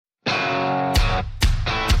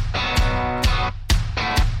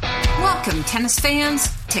Welcome, tennis fans,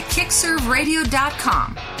 to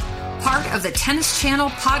KickServeRadio.com, part of the Tennis Channel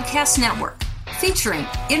Podcast Network, featuring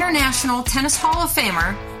International Tennis Hall of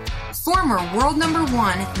Famer, former world number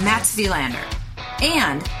one Mats Wilander,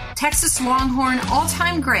 and Texas Longhorn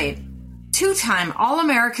all-time great, two-time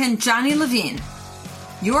All-American Johnny Levine.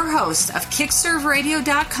 Your host of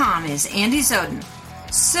KickServeRadio.com is Andy Zoden.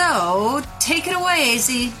 So, take it away,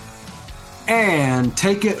 AZ. And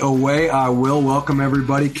take it away, I will. Welcome,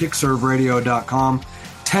 everybody. KickServeRadio.com,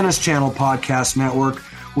 Tennis Channel Podcast Network.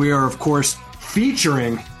 We are, of course,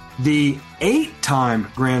 featuring the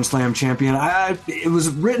 8-time Grand Slam champion. It was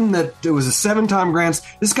written that it was a 7-time Grand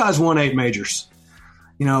Slam. This guy's won 8 majors.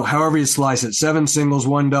 You know, however you slice it, 7 singles,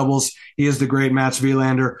 1 doubles. He is the great Mats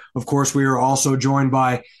Wilander. Of course, we are also joined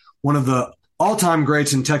by one of the all-time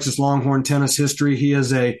greats in Texas Longhorn tennis history. He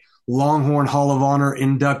is a Longhorn Hall of Honor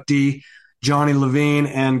inductee, Johnny Levine.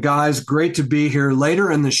 And guys, great to be here.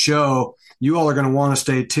 Later in the show, you all are going to want to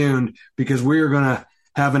stay tuned because we are going to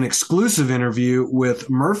have an exclusive interview with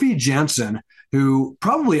Murphy Jensen, who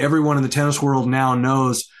probably everyone in the tennis world now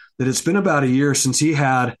knows that it's been about a year since he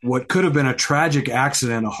had what could have been a tragic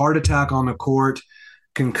accident, a heart attack on the court,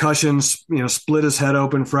 concussions, split his head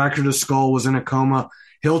open, fractured his skull, was in a coma.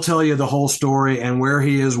 He'll tell you the whole story and where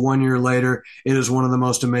he is 1 year later. It is one of the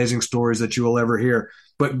most amazing stories that you will ever hear.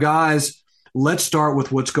 But guys, let's start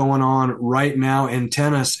with what's going on right now in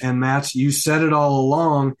tennis. And Mats, you said it all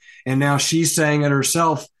along, and now she's saying it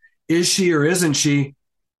herself. Is she or isn't she?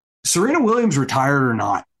 Serena Williams retired or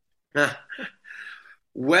not?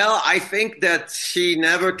 Well, I think that she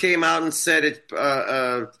never came out and said it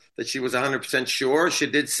that she was 100% sure. She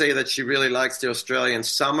did say that she really likes the Australian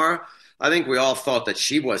summer. I think we all thought that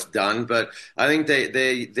she was done, but I think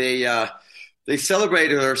they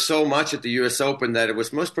celebrated her so much at the U.S. Open that it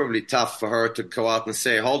was most probably tough for her to go out and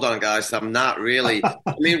say, hold on, guys, I'm not really. I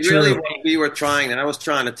mean, really what we were trying, and I was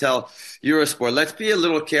trying to tell Eurosport, let's be a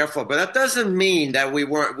little careful. But that doesn't mean that we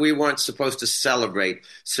weren't supposed to celebrate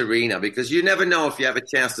Serena, because you never know if you have a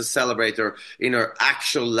chance to celebrate her in her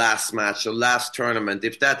actual last match or last tournament,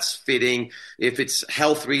 if that's fitting, if it's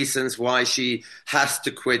health reasons why she has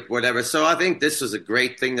to quit, whatever. So I think this was a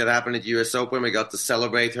great thing that happened at U.S. Open. We got to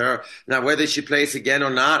celebrate her. Now, whether she plays again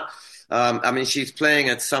or not, she's playing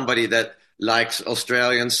at somebody that likes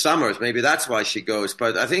Australian summers. Maybe that's why she goes.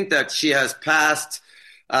 But I think that she has passed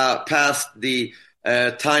the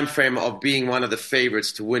time frame of being one of the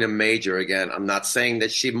favorites to win a major again. I'm not saying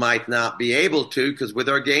that she might not be able to, because with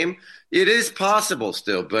her game, it is possible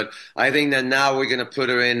still. But I think that now we're going to put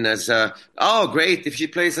her in as, great if she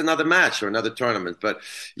plays another match or another tournament. But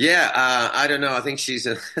yeah, I don't know. I think she's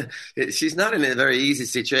not in a very easy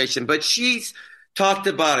situation, but she's talked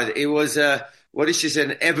about it. It was what is she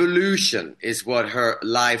saying? Evolution is what her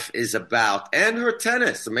life is about, and her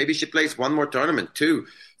tennis. So maybe she plays one more tournament, 2,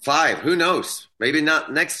 5, who knows? Maybe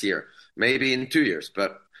not next year, maybe in 2 years.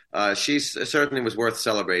 But she certainly was worth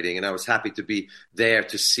celebrating, and I was happy to be there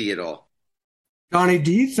to see it all. Johnny,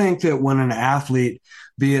 do you think that when an athlete,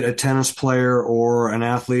 be it a tennis player or an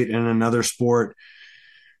athlete in another sport,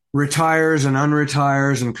 retires and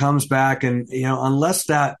unretires and comes back, and unless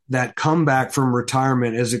that comeback from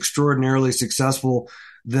retirement is extraordinarily successful,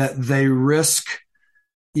 that they risk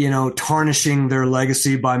tarnishing their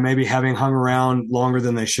legacy by maybe having hung around longer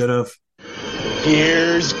than they should have?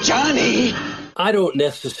 Here's Johnny. I don't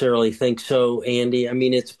necessarily think so, Andy. I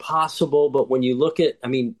mean, it's possible, but when you look at,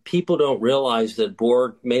 people don't realize that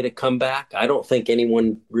Borg made a comeback. I don't think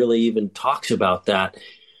anyone really even talks about that.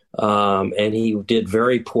 And he did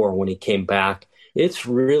very poor when he came back. It's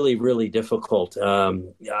really, really difficult.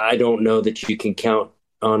 I don't know that you can count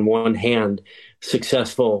on one hand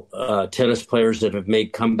successful tennis players that have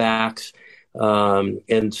made comebacks.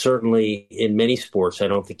 And certainly in many sports, I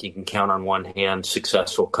don't think you can count on one hand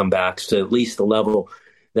successful comebacks to at least the level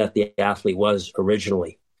that the athlete was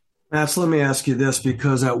originally. Mats, let me ask you this,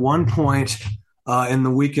 because at one point in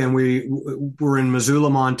the weekend, we were in Missoula,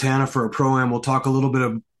 Montana for a pro-am. We'll talk a little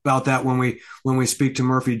bit about that when we speak to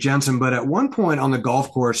Murphy Jensen. But at one point on the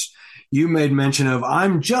golf course, you made mention of,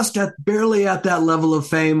 I'm just barely at that level of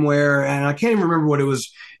fame where, and I can't even remember what it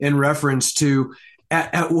was in reference to.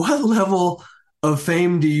 At what level of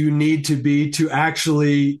fame do you need to be to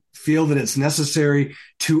actually feel that it's necessary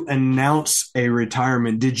to announce a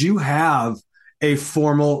retirement? Did you have a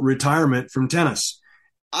formal retirement from tennis?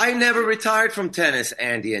 I never retired from tennis,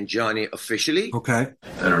 Andy and Johnny, officially. Okay.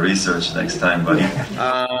 Better research next time, buddy.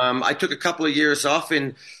 I took a couple of years off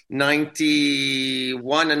in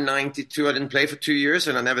 91 and 92. I didn't play for 2 years,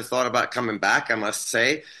 and I never thought about coming back, I must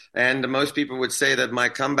say. And most people would say that my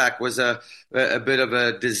comeback was a bit of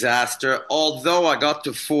a disaster, although I got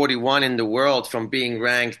to 41 in the world from being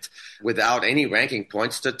ranked without any ranking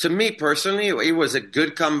points. To me personally, it was a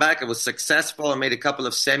good comeback. It was successful. I made a couple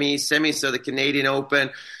of semis of the Canadian Open,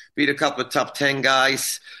 beat a couple of top 10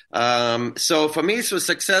 guys. So for me, this was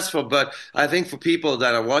successful, but I think for people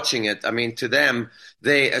that are watching it, I mean, to them,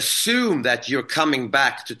 they assume that you're coming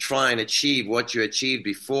back to try and achieve what you achieved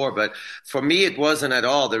before. But for me, it wasn't at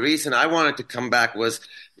all. The reason I wanted to come back was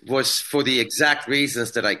for the exact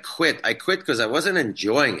reasons that I quit. I quit because I wasn't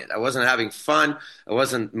enjoying it. I wasn't having fun. I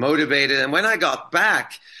wasn't motivated. And when I got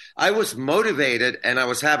back, I was motivated and I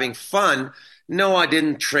was having fun. No, I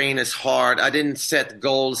didn't train as hard. I didn't set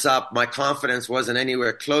goals up. My confidence wasn't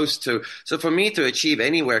anywhere close to. So for me to achieve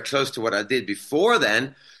anywhere close to what I did before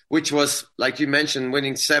then, which was, like you mentioned,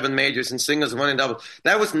 winning 7 majors in singles and 1 in doubles,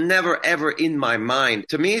 that was never, ever in my mind.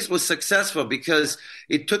 To me, it was successful because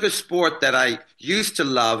it took a sport that I used to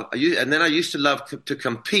love, and then I used to love to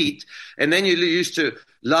compete, and then you used to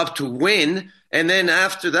love to win, and then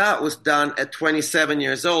after that was done at 27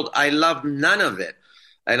 years old, I loved none of it.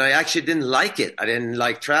 And I actually didn't like it. I didn't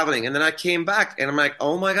like traveling. And then I came back and I'm like,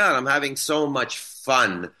 oh my God, I'm having so much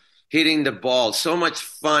fun hitting the ball, so much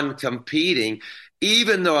fun competing,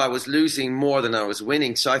 even though I was losing more than I was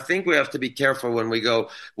winning. So I think we have to be careful when we go,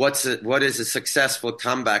 what is a successful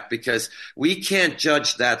comeback? Because we can't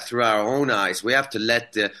judge that through our own eyes. We have to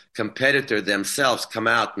let the competitor themselves come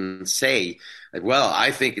out and say, well,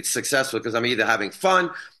 I think it's successful because I'm either having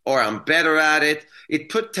fun or I'm better at it. It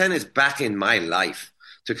put tennis back in my life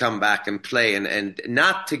to come back and play and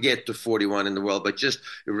not to get to 41 in the world, but just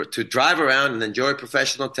to drive around and enjoy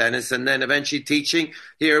professional tennis and then eventually teaching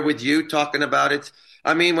here with you, talking about it.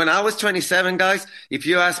 I mean, when I was 27, guys, if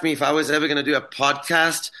you asked me if I was ever going to do a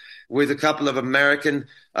podcast with a couple of American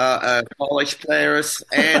college players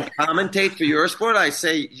and commentate for your sport, I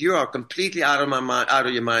say you are completely out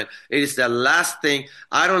of your mind. It is the last thing.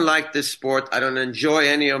 I don't like this sport. I don't enjoy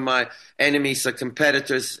any of my enemies or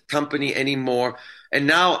competitors' company anymore. And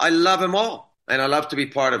now I love them all, and I love to be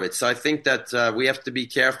part of it. So I think that we have to be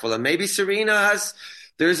careful. And maybe Serena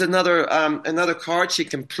there's another card she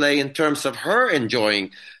can play in terms of her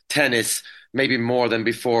enjoying tennis maybe more than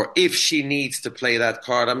before, if she needs to play that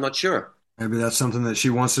card. I'm not sure. Maybe that's something that she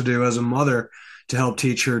wants to do as a mother to help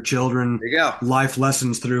teach her children life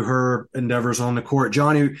lessons through her endeavors on the court.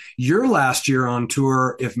 Johnny, your last year on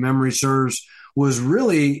tour, if memory serves, was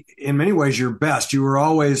really, in many ways, your best. You were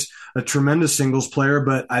always a tremendous singles player,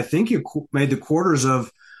 but I think you made the quarters of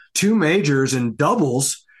 2 majors in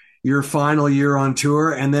doubles your final year on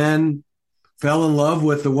tour, and then fell in love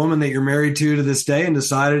with the woman that you're married to this day and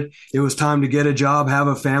decided it was time to get a job, have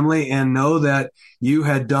a family, and know that you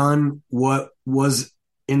had done what was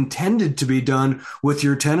intended to be done with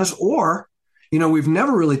your tennis. Or, we've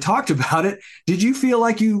never really talked about it. Did you feel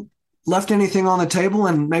like you left anything on the table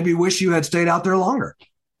and maybe wish you had stayed out there longer?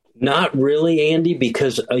 Not really, Andy,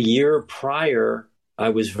 because a year prior, I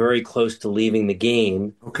was very close to leaving the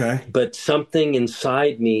game. Okay. But something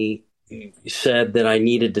inside me said that I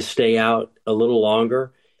needed to stay out a little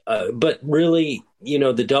longer. But really,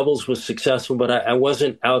 the doubles was successful, but I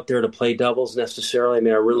wasn't out there to play doubles necessarily. I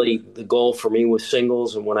mean, the goal for me was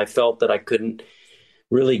singles. And when I felt that I couldn't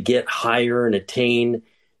really get higher and attain,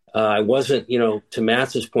 I wasn't, to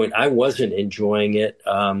Mats's point, I wasn't enjoying it,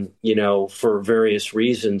 for various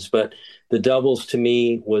reasons. But the doubles to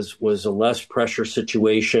me was a less pressure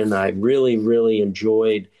situation. I really, really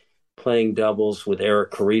enjoyed playing doubles with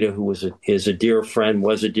Eric Carita, who was a dear friend,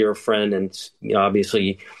 and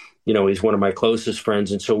obviously, he's one of my closest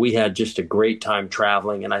friends. And so we had just a great time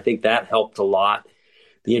traveling, and I think that helped a lot,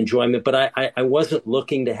 the enjoyment. But I wasn't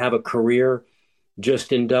looking to have a career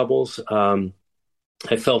just in doubles.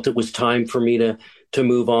 I felt it was time for me to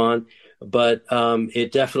move on, but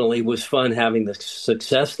it definitely was fun having the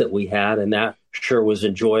success that we had, and that sure was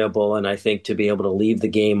enjoyable. And I think to be able to leave the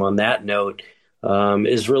game on that note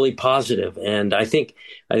is really positive. And I think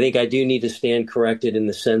I do need to stand corrected in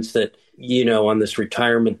the sense that, on this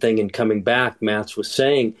retirement thing and coming back, Mats was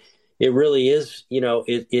saying, it really is,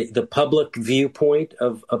 the public viewpoint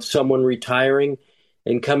of someone retiring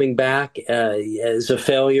and coming back as a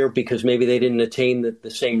failure because maybe they didn't attain the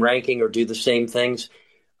same ranking or do the same things.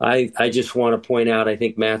 I just want to point out, I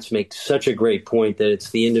think Mats makes such a great point that it's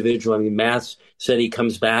the individual. I mean, Mats said he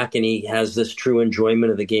comes back and he has this true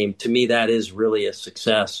enjoyment of the game. To me, that is really a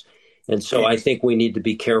success. And so I think we need to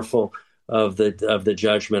be careful of the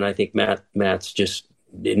judgment. I think Mats just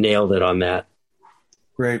nailed it on that.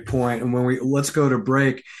 Great point. And let's go to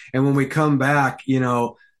break. And when we come back,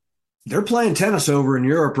 They're playing tennis over in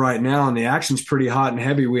Europe right now, and the action's pretty hot and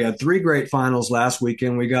heavy. We had 3 great finals last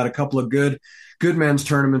weekend. We got a couple of good men's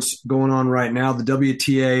tournaments going on right now. The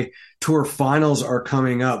WTA Tour finals are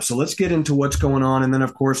coming up. So let's get into what's going on. And then,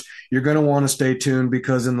 of course, you're going to want to stay tuned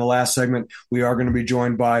because in the last segment, we are going to be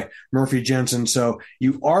joined by Murphy Jensen. So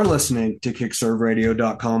you are listening to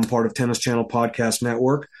KickServeRadio.com, part of Tennis Channel Podcast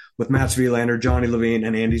Network, with Mats Wilander, Johnny Levine,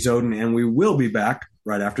 and Andy Zoden. And we will be back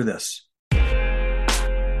right after this.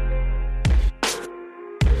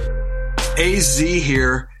 AZ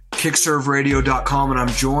here, KickServeRadio.com, and I'm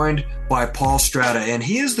joined by Paul Strata, and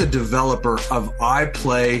he is the developer of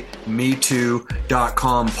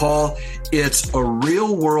iPlayMe2.com. Paul, it's a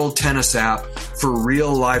real-world tennis app for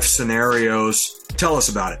real-life scenarios. Tell us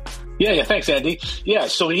about it. Yeah, thanks, Andy. Yeah,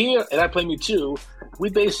 so here at iPlayMe2, we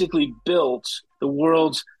basically built the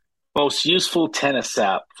world's most useful tennis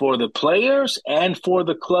app for the players and for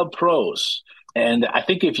the club pros. And I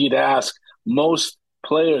think if you'd ask most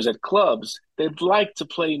players at clubs, they'd like to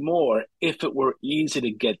play more if it were easy to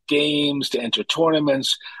get games, to enter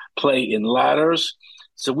tournaments, play in ladders.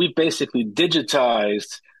 So we've basically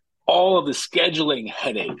digitized all of the scheduling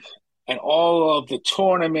headache and all of the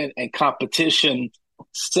tournament and competition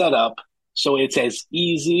setup so it's as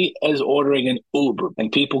easy as ordering an Uber,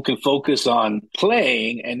 and people can focus on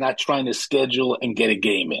playing and not trying to schedule and get a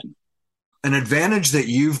game in. An advantage that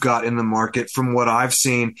you've got in the market from what I've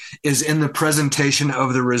seen is in the presentation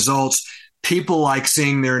of the results. People like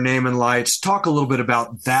seeing their name and lights. Talk a little bit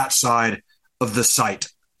about that side of the site.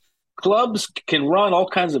 Clubs can run all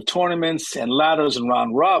kinds of tournaments and ladders and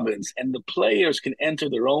round robins, and the players can enter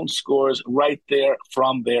their own scores right there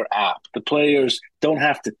from their app. The players don't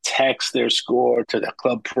have to text their score to the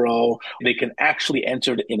club pro. They can actually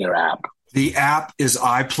enter it in their app. The app is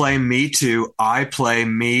iPlayMe2,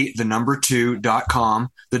 iPlayMe2.com.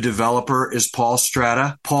 The developer is Paul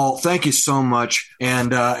Strata. Paul, thank you so much,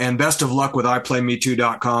 and best of luck with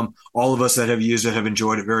iPlayMe2.com. All of us that have used it have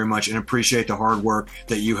enjoyed it very much and appreciate the hard work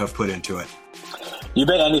that you have put into it. You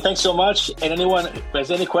bet, Andy. Thanks so much. And anyone who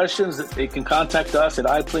has any questions, they can contact us at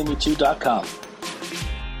iPlayMe2.com.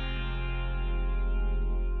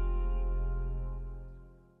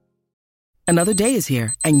 Another day is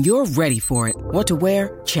here, and you're ready for it. What to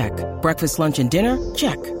wear? Check. Breakfast, lunch, and dinner?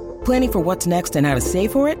 Check. Planning for what's next and how to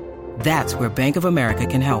save for it? That's where Bank of America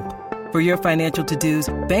can help. For your financial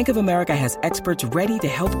to-dos, Bank of America has experts ready to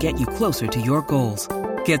help get you closer to your goals.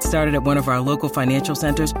 Get started at one of our local financial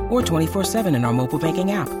centers or 24/7 in our mobile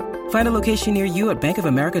banking app. Find a location near you at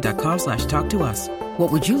bankofamerica.com/talktous.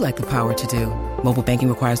 What would you like the power to do? Mobile banking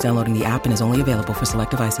requires downloading the app and is only available for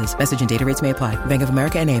select devices. Message and data rates may apply. Bank of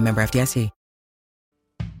America N.A., member FDIC.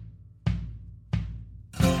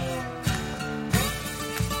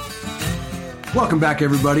 Welcome back,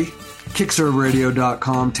 everybody.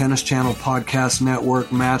 KickServeRadio.com, Tennis Channel Podcast Network,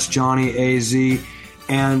 Mats, Johnny, AZ.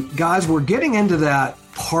 And guys, we're getting into that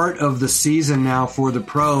part of the season now for the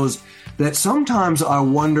pros that sometimes I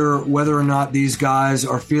wonder whether or not these guys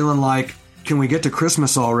are feeling like, can we get to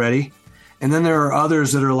Christmas already? And then there are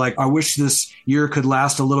others that are like, I wish this year could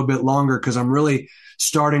last a little bit longer because I'm really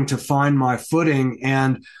starting to find my footing.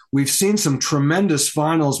 And we've seen some tremendous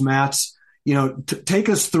finals, Mats. You know, take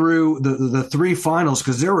us through the 3 finals,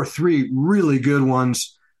 because there were 3 really good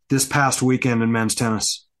ones this past weekend in men's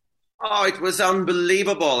tennis. Oh, it was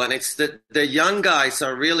unbelievable. And it's the young guys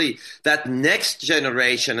are really that next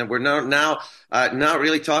generation. And we're now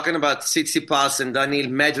really talking about Tsitsipas and Daniil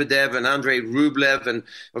Medvedev and Andrei Rublev. And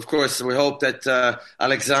of course, we hope that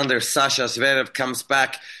Alexander Sasha Zverev comes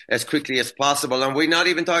back as quickly as possible. And we're not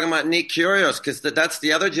even talking about Nick Kyrgios, because that's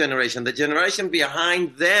the other generation. The generation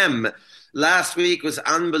behind them last week was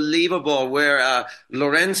unbelievable, where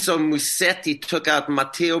Lorenzo Musetti took out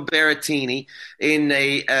Matteo Berrettini in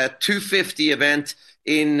a 250 event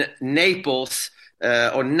in Naples,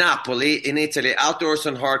 or Napoli in Italy, outdoors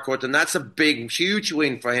on hard court. And that's a big, huge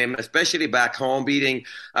win for him, especially back home, beating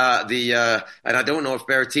and I don't know if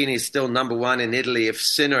Berrettini is still number 1 in Italy, if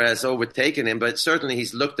Sinner has overtaken him, but certainly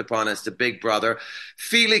he's looked upon as the big brother.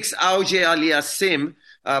 Felix Auger-Aliassime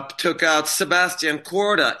took out Sebastian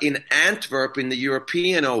Korda in Antwerp in the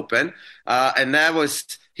European Open. And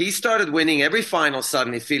he started winning every final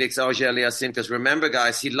suddenly, Felix Auger-Aliassime, because remember,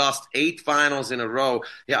 guys, he lost 8 finals in a row.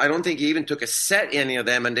 Yeah, I don't think he even took a set any of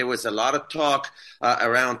them, and there was a lot of talk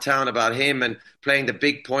around town about him and playing the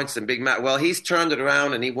big points and big match. Well, he's turned it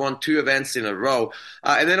around, and he won 2 events in a row.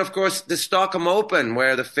 And then, of course, the Stockholm Open,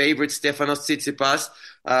 where the favorite Stefanos Tsitsipas,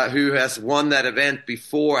 who has won that event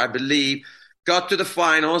before, I believe, got to the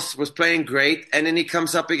finals, was playing great, and then he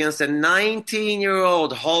comes up against a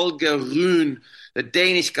 19-year-old Holger Rune, the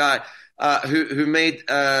Danish guy. who made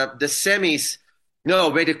the semis.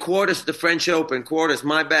 No, made the quarters, the French Open quarters,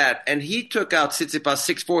 my bad. And he took out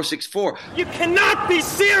Tsitsipas 6-4, 6-4. You cannot be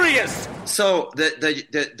serious! So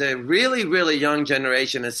the really, really young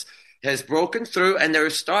generation has broken through, and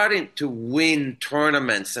they're starting to win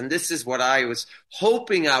tournaments. And this is what I was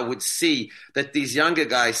hoping I would see, that these younger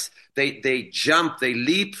guys, they jump, they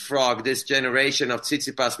leapfrog this generation of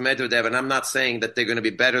Tsitsipas, Medvedev. And I'm not saying that they're going to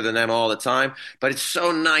be better than them all the time, but it's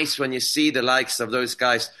so nice when you see the likes of those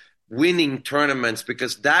guys winning tournaments,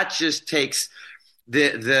 because that just takes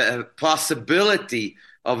the possibility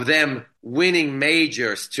of them winning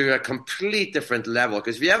majors to a complete different level.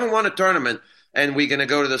 Because if you haven't won a tournament and we're going to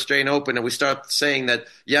go to the Australian Open and we start saying that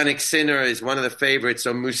Jannik Sinner is one of the favorites,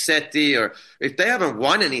 or Musetti, or if they haven't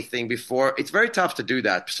won anything before, it's very tough to do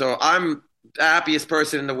that. So I'm the happiest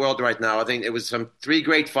person in the world right now. I think it was some 3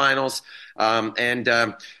 great finals. And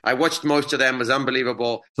I watched most of them. It was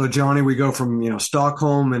unbelievable. So, Johnny, we go from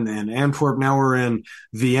Stockholm and Antwerp. Now we're in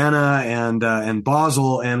Vienna and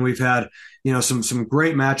Basel, and we've had some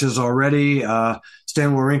great matches already.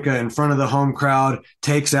 Stan Wawrinka in front of the home crowd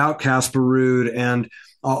takes out Casper Ruud, and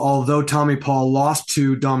although Tommy Paul lost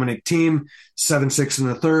to Dominic Thiem 7-6 in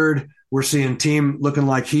the third, we're seeing Thiem looking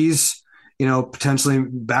like he's potentially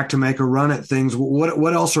back to make a run at things.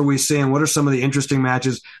 What else are we seeing? What are some of the interesting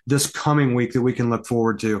matches this coming week that we can look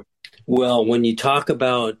forward to? Well, when you talk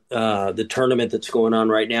about the tournament that's going on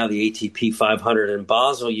right now, the ATP 500 in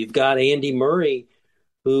Basel, you've got Andy Murray,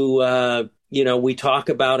 who, we talk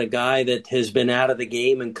about a guy that has been out of the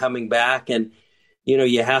game and coming back. And,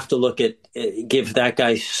 you have to give that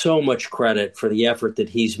guy so much credit for the effort that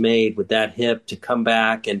he's made with that hip to come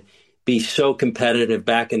back and be so competitive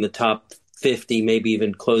back in the top 50, maybe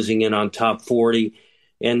even closing in on top 40,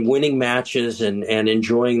 and winning matches and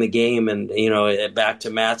enjoying the game. And, back to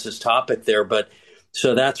Matt's topic there. But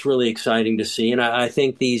so that's really exciting to see. And I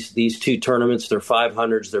think these 2 tournaments, they're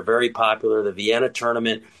 500s. They're very popular. The Vienna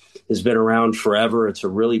tournament has been around forever. It's a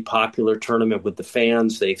really popular tournament with the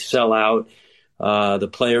fans. They sell out. The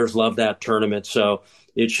players love that tournament. So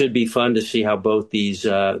it should be fun to see how both these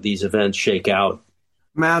events shake out.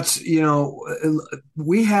 Mats,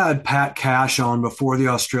 we had Pat Cash on before the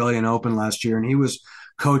Australian Open last year, and he was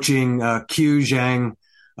coaching Q Zhang,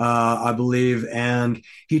 I believe, and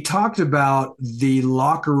he talked about the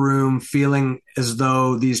locker room feeling as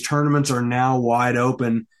though these tournaments are now wide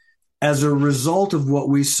open as a result of what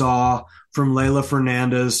we saw from Leylah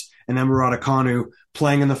Fernandez and Emma Raducanu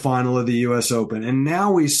playing in the final of the U.S. Open. And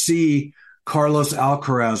now we see Carlos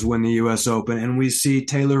Alcaraz win the U.S. Open, and we see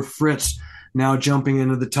Taylor Fritz now jumping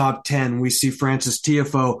into the top 10. We see Frances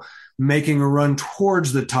Tiafoe making a run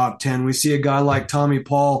towards the top 10. We see a guy like Tommy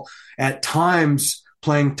Paul at times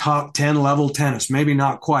playing top 10 level tennis, maybe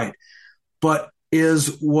not quite. But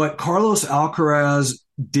is what Carlos Alcaraz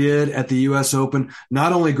did at the U.S. Open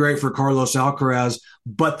not only great for Carlos Alcaraz,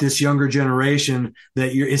 but this younger generation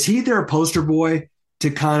is he their poster boy to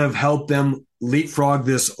kind of help them leapfrog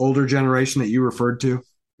this older generation that you referred to?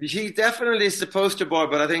 He definitely is the poster boy,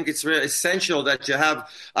 but I think it's really essential that you have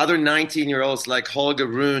other 19-year-olds like Holger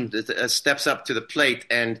Rune that steps up to the plate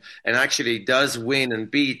and actually does win and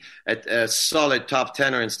beat a solid top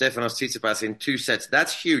tenor in Stefanos Tsitsipas in 2 sets.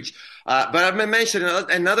 That's huge. But I've mentioned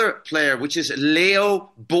another player, which is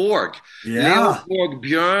Leo Borg. Yeah. Leo Borg,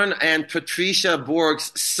 Björn and Patricia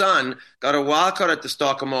Borg's son, got a wild card at the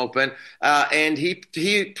Stockholm Open, and he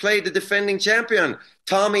played the defending champion,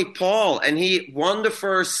 Tommy Paul, and he won the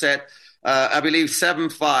first set, I believe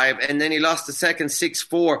 7-5, and then he lost the second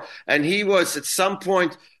 6-4, and he was at some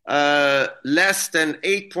point less than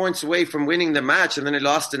 8 points away from winning the match, and then he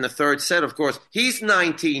lost in the third set. Of course, he's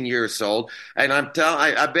 19 years old, and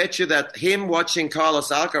I bet you that him watching Carlos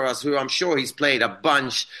Alcaraz, who I'm sure he's played a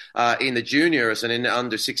bunch in the juniors and in the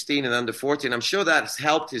under 16 and under 14, I'm sure that's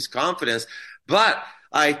helped his confidence. But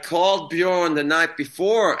I called Björn the night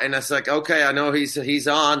before, and I was like, okay, I know he's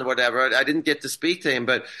on, whatever. I didn't get to speak to him,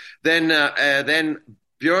 but then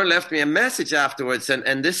Björn left me a message afterwards,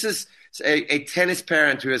 and this is a tennis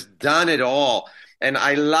parent who has done it all. And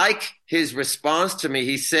I like his response to me.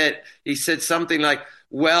 He said something like,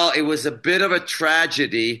 well, it was a bit of a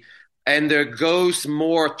tragedy, and there goes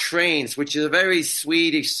more trains, which is a very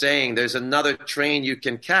Swedish saying. There's another train you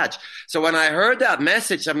can catch. So when I heard that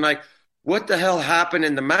message, I'm like, what the hell happened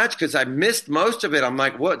in the match? Because I missed most of it. I'm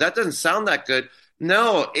like, what? That doesn't sound that good.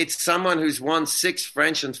 No, it's someone who's won 6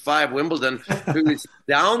 French and 5 Wimbledon who is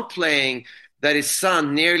downplaying that his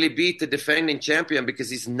son nearly beat the defending champion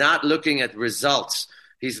because he's not looking at results.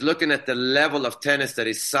 He's looking at the level of tennis that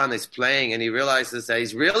his son is playing, and he realizes that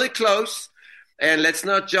he's really close. And let's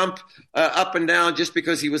not jump up and down just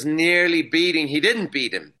because he was nearly beating. He didn't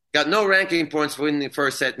beat him. Got no ranking points for winning the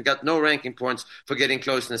first set and got no ranking points for getting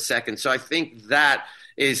close in the second. So I think that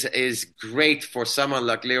is great for someone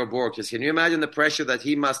like Leo Borg. Because can you imagine the pressure that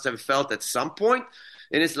he must have felt at some point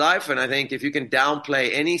in his life? And I think if you can downplay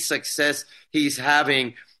any success he's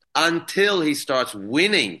having until he starts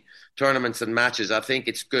winning tournaments and matches, I think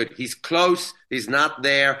it's good. He's close. He's not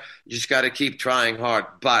there. You just got to keep trying hard.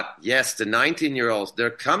 But yes, the 19-year-olds, they're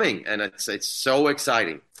coming, and it's so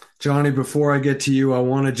exciting. Johnny, before I get to you, I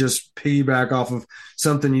want to just piggyback off of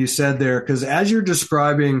something you said there, because as you're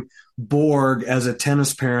describing Borg as a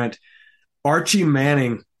tennis parent, Archie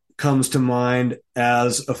Manning comes to mind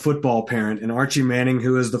as a football parent. And Archie Manning,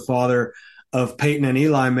 who is the father of Peyton and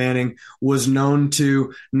Eli Manning, was known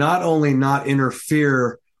to not only not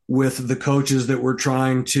interfere with the coaches that were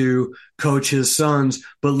trying to coach his sons,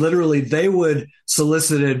 but literally they would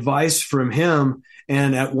solicit advice from him.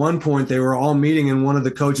 And at one point they were all meeting in one of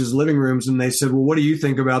the coaches' living rooms, and they said, well, what do you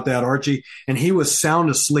think about that, Archie? And he was sound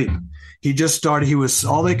asleep. He just started,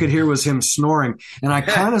 all they could hear was him snoring. And I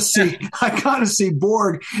kind of see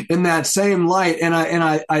Borg in that same light. And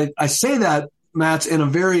I say that, Mats, in a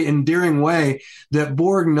very endearing way, that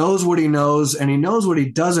Borg knows what he knows and he knows what he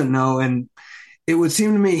doesn't know. And it would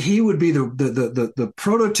seem to me he would be the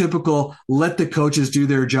prototypical let the coaches do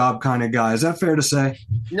their job kind of guy. Is that fair to say?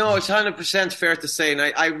 No, it's 100% fair to say. And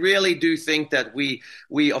I really do think that we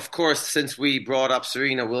of course, since we brought up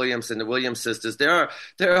Serena Williams and the Williams sisters, there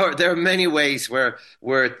are many ways where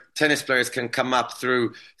tennis players can come up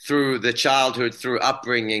through the childhood, through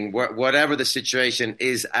upbringing, whatever the situation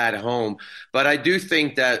is at home. But I do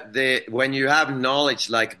think that when you have knowledge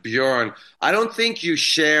like Bjorn, I don't think you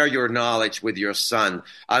share your knowledge with your son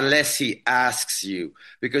unless he asks you.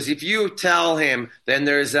 Because if you tell him, then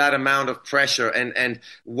there is that amount of pressure, and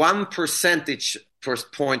 1 percentage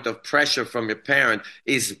point of pressure from your parent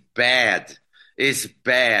is bad.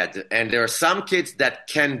 And there are some kids that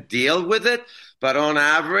can deal with it, but on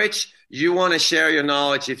average, you want to share your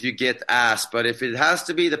knowledge if you get asked. But if it has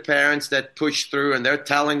to be the parents that push through and they're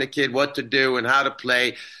telling the kid what to do and how to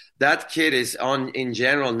play, that kid is in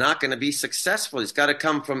general not going to be successful. It's got to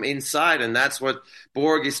come from inside. And that's what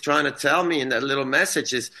Borg is trying to tell me in that little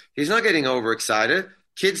message is he's not getting overexcited.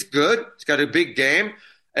 Kid's good. He's got a big game.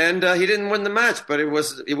 And he didn't win the match, but it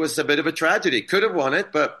was a bit of a tragedy. Could have won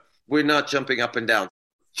it, but we're not jumping up and down.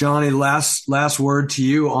 Johnny, last word to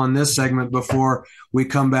you on this segment before we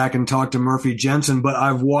come back and talk to Murphy Jensen. But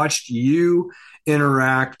I've watched you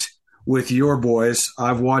interact with your boys.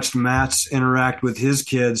 I've watched Mats interact with his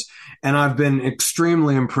kids, and I've been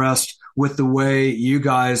extremely impressed with the way you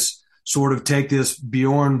guys sort of take this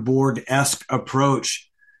Bjorn Borg-esque approach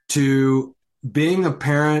to being a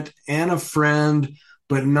parent and a friend,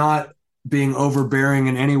 but not being overbearing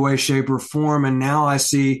in any way, shape, or form. And now I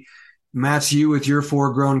see Mats, you with your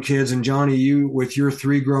 4 grown kids, and Johnny, you with your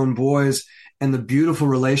 3 grown boys, and the beautiful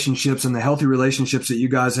relationships and the healthy relationships that you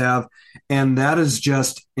guys have. And that is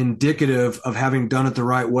just indicative of having done it the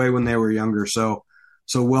right way when they were younger. So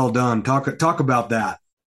well done. Talk about that.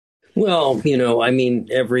 Well,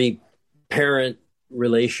 every parent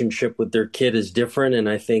relationship with their kid is different. And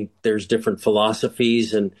I think there's different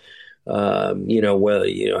philosophies and, how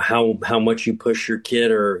much you push your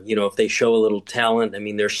kid, or, if they show a little talent. I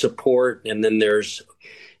mean, there's support, and then there's,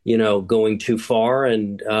 going too far.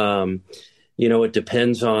 And, it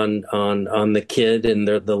depends on the kid and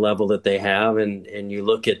the level that they have. And you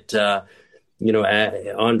look at, Andre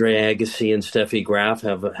Agassi and Steffi Graf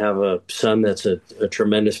have a son that's a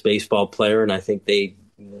tremendous baseball player. And I think they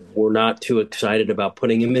were not too excited about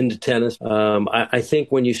putting him into tennis. I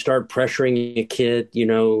think when you start pressuring a kid,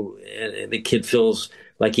 the kid feels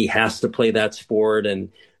like he has to play that sport,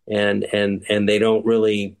 and they don't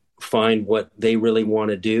really find what they really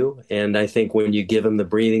want to do. And I think when you give them the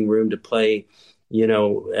breathing room to play,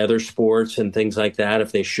 other sports and things like that,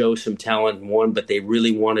 if they show some talent in one, but they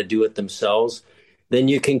really want to do it themselves, then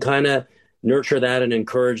you can kind of nurture that and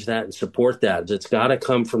encourage that and support that. It's got to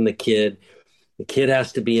come from the kid. The kid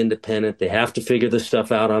has to be independent. They have to figure this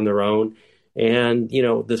stuff out on their own. And,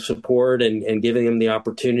 the support and giving them the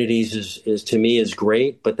opportunities is to me is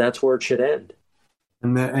great, but that's where it should end.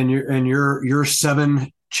 And your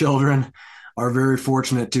 7 children are very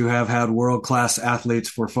fortunate to have had world-class athletes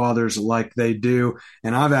for fathers like they do.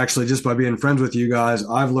 And I've actually, just by being friends with you guys,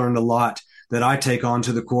 I've learned a lot that I take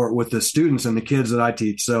onto the court with the students and the kids that I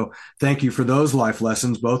teach. So thank you for those life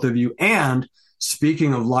lessons, both of you. And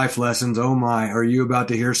speaking of life lessons, oh my, are you about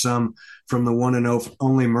to hear some from the one and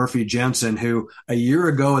only Murphy Jensen, who a year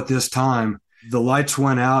ago at this time, the lights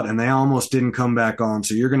went out and they almost didn't come back on.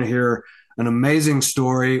 So you're going to hear an amazing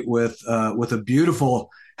story with a beautiful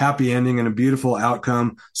happy ending and a beautiful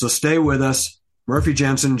outcome. So stay with us. Murphy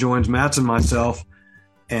Jensen joins Mats and myself,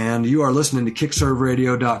 and you are listening to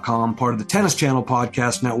KickServeRadio.com, part of the Tennis Channel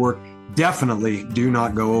Podcast Network. Definitely do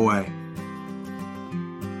not go away.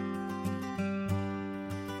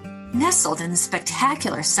 Nestled in the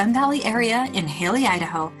spectacular Sun Valley area in Haley,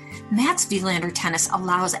 Idaho, Mats Wilander Tennis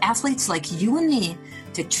allows athletes like you and me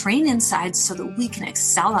to train inside so that we can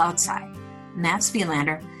excel outside. Mats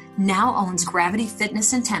Wilander now owns Gravity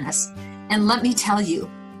Fitness and Tennis, and let me tell you,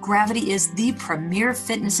 Gravity is the premier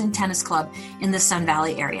fitness and tennis club in the Sun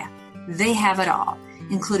Valley area. They have it all,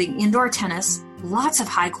 including indoor tennis, lots of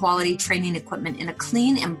high-quality training equipment in a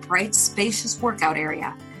clean and bright, spacious workout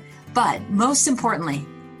area. But most importantly,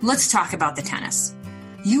 let's talk about the tennis.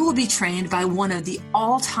 You will be trained by one of the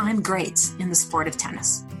all-time greats in the sport of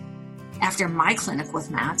tennis. After my clinic with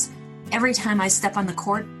Mats, every time I step on the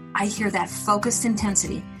court, I hear that focused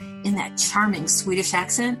intensity in that charming Swedish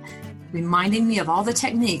accent, reminding me of all the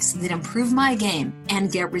techniques that improve my game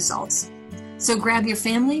and get results. So grab your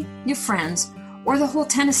family, your friends, or the whole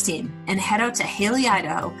tennis team and head out to Haley,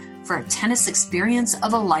 Idaho for a tennis experience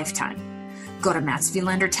of a lifetime. Go to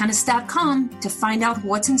MatsWilanderTennis.com to find out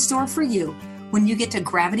what's in store for you when you get to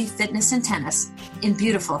Gravity Fitness and Tennis in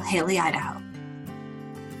beautiful Haley, Idaho.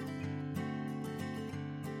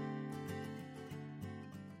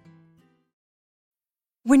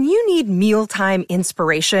 When you need mealtime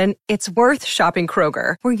inspiration, it's worth shopping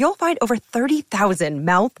Kroger, where you'll find over 30,000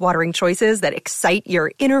 mouth-watering choices that excite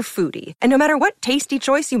your inner foodie. And no matter what tasty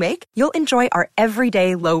choice you make, you'll enjoy our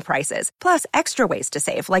everyday low prices, plus extra ways to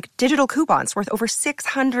save, like digital coupons worth over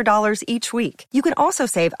 $600 each week. You can also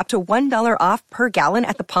save up to $1 off per gallon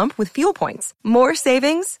at the pump with fuel points. More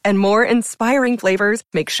savings and more inspiring flavors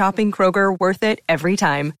make shopping Kroger worth it every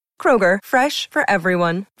time. Kroger, fresh for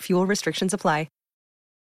everyone. Fuel restrictions apply.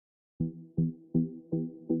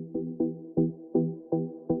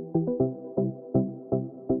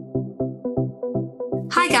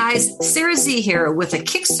 Hi guys, Sarah Z here with a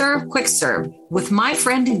Kick Serve Quick Serve with my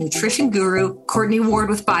friend and nutrition guru, Courtney Ward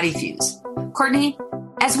with Body Fuse. Courtney,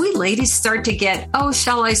 as we ladies start to get,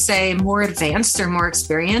 shall I say, more advanced or more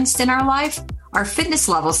experienced in our life, our fitness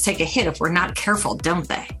levels take a hit if we're not careful, don't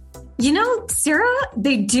they? You know, Sarah,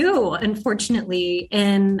 they do, unfortunately.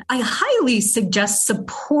 And I highly suggest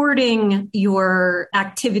supporting your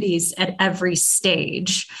activities at every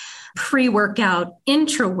stage. Pre-workout,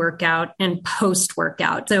 intra-workout, and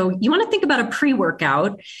post-workout. So you want to think about a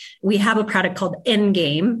pre-workout. We have a product called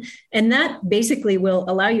Endgame, and that basically will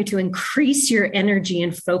allow you to increase your energy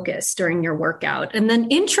and focus during your workout. And then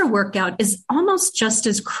intra-workout is almost just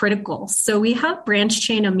as critical. So we have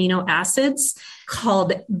branched-chain amino acids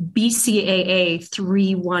called BCAA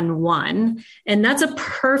 311. And that's a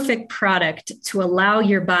perfect product to allow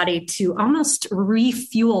your body to almost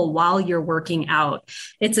refuel while you're working out.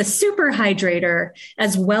 It's a super hydrator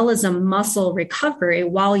as well as a muscle recovery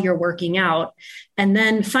while you're working out. And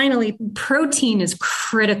then finally, protein is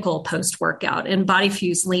critical post-workout, and Body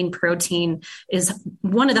Fuse Lean Protein is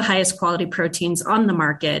one of the highest quality proteins on the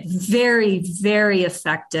market. Very, very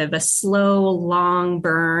effective, a slow, long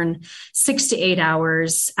burn, 6 to 8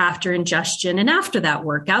 hours after ingestion and after that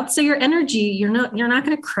workout. So your energy, you're not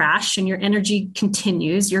going to crash, and your energy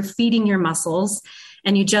continues. You're feeding your muscles,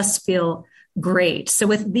 and you just feel great. So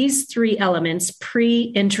with these three elements, pre,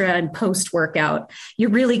 intra, and post-workout, you're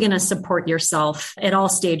really going to support yourself at all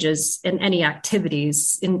stages in any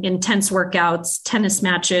activities, in intense workouts, tennis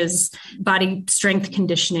matches, body strength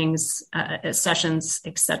conditionings, sessions,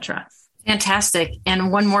 etc. Fantastic.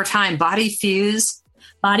 And one more time, Body Fuse.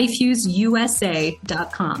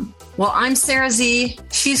 BodyFuseUSA.com. Well, I'm Sarah Z.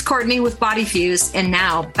 She's Courtney with Body Fuse. And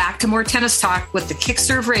now back to more tennis talk with the Kick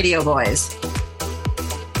Serve Radio Boys.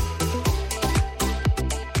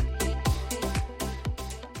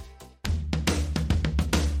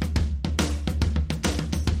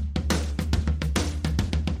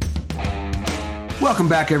 Welcome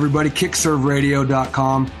back, everybody.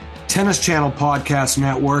 KickServeRadio.com, Tennis Channel Podcast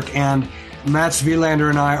Network, and Mats Wilander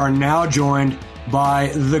and I are now joined by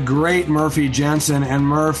the great Murphy Jensen. And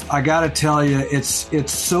Murph, I got to tell you,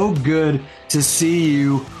 it's so good to see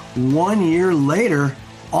you 1 year later,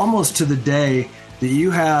 almost to the day that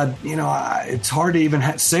you had, it's hard to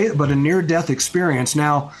even say it, but a near-death experience.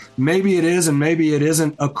 Now, maybe it is and maybe it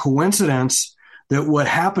isn't a coincidence that what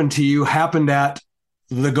happened to you happened at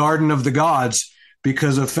the Garden of the Gods,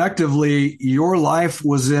 because effectively your life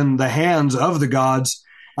was in the hands of the gods.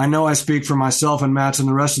 I know I speak for myself and Mats and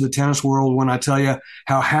the rest of the tennis world when I tell you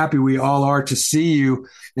how happy we all are to see you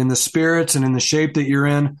in the spirits and in the shape that you're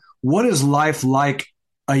in. What is life like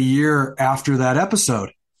a year after that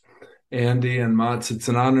episode. Andy and Mats, it's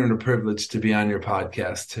an honor and a privilege to be on your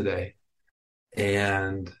podcast today.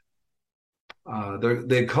 And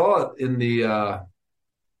they call it in the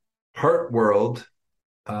heart world,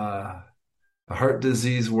 the heart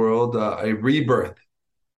disease world, a rebirth.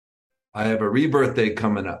 I have a rebirth day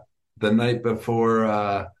coming up the night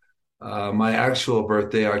before my actual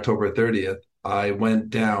birthday, October 30th. I went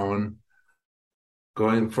down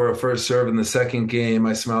going for a first serve in the second game.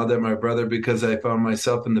 I smiled at my brother because I found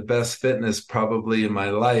myself in the best fitness probably in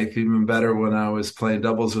my life, even better when I was playing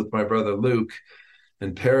doubles with my brother Luke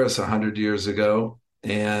in Paris 100 years ago.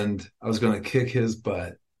 And I was going to kick his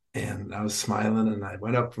butt. And I was smiling, and I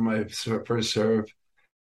went up for my first serve.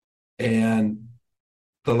 And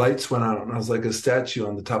the lights went out, and I was like a statue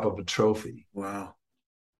on the top of a trophy. Wow.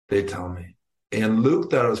 They tell me. And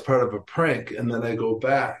Luke thought it was part of a prank. And then I go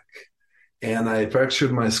back, and I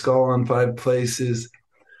fractured my skull in 5 places.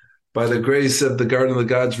 By the grace of the Garden of the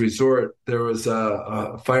Gods Resort, there was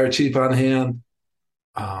a fire chief on hand,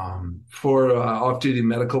 4 off-duty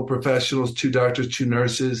medical professionals, 2 doctors, 2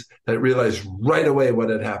 nurses that realized right away what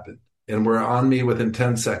had happened and were on me within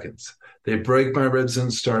 10 seconds. They break my ribs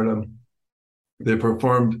and sternum. They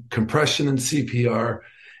performed compression and CPR.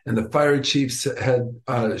 And the fire chiefs had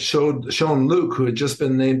shown Luke, who had just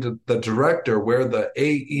been named the director, where the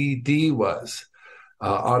AED was,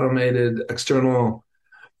 automated external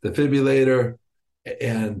defibrillator.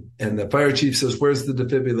 And the fire chief says, "Where's the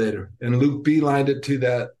defibrillator?" And Luke beelined it to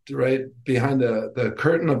that right behind the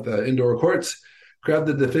curtain of the indoor courts, grabbed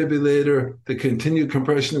the defibrillator, the continued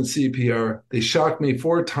compression and CPR. They shocked me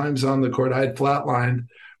 4 times on the court. I had flatlined,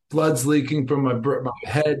 blood's leaking from my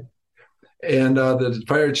head. And the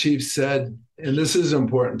fire chief said, and this is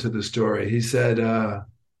important to the story, he said,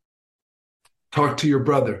 "Talk to your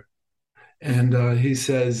brother." And he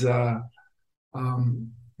says,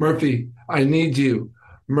 "Murphy, I need you.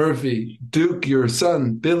 Murphy, Duke, your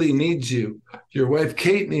son, Billy needs you. Your wife,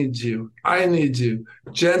 Kate needs you. I need you.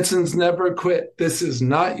 Jensen's never quit. This is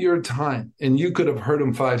not your time." And you could have heard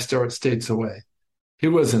him 5 states away. He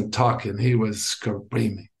wasn't talking. He was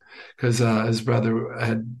screaming because his brother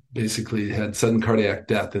had basically had sudden cardiac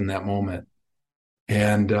death in that moment.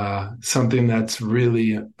 And something that's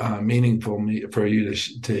really meaningful for you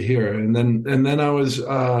to hear. And then I was...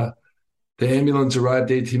 the ambulance arrived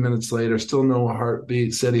 18 minutes later, still no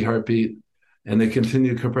heartbeat, steady heartbeat, and they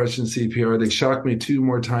continued compression CPR. They shocked me 2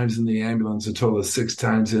 more times in the ambulance, a total of 6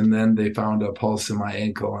 times, and then they found a pulse in my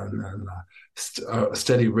ankle and a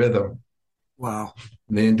steady rhythm. Wow.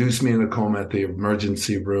 They induced me in a coma at the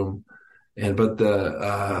emergency room. But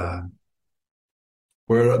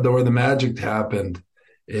where the magic happened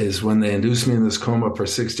is when they induced me in this coma for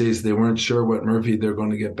 6 days, they weren't sure what Murphy they're going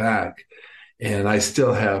to get back. And I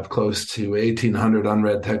still have close to 1,800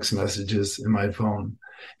 unread text messages in my phone.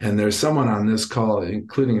 And there's someone on this call,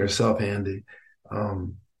 including yourself, Andy.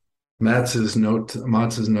 Matz's note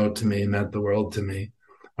to me meant the world to me.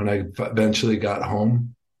 When I eventually got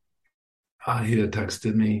home, he had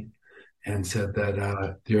texted me and said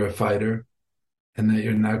that you're a fighter and that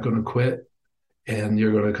you're not going to quit and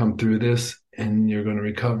you're going to come through this and you're going to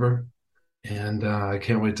recover. And I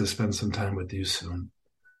can't wait to spend some time with you soon.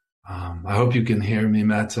 I hope you can hear me,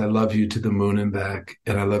 Mats. I love you to the moon and back.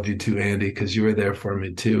 And I love you too, Andy, because you were there for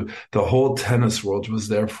me too. The whole tennis world was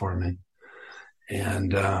there for me.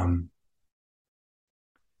 And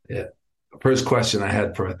the first question I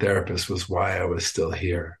had for a therapist was why I was still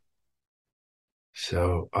here.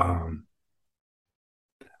 So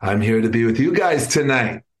I'm here to be with you guys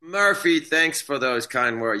tonight. Murphy, thanks for those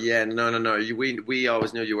kind words. Yeah, no. We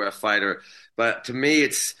always knew you were a fighter. But to me,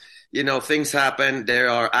 it's, things happen. There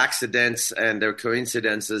are accidents and there are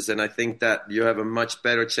coincidences. And I think that you have a much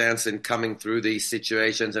better chance in coming through these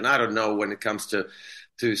situations. And I don't know when it comes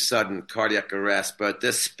to sudden cardiac arrest, but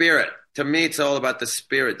the spirit, to me, it's all about the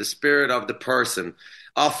spirit of the person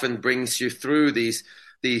often brings you through these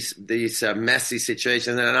messy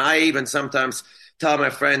situations. And I even sometimes tell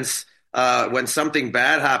my friends when something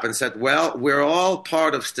bad happens that, well, we're all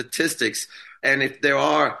part of statistics. And if there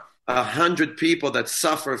are 100 people that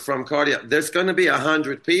suffer from cardiac, there's going to be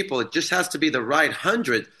 100 people. It just has to be the right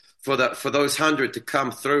 100 for those 100 to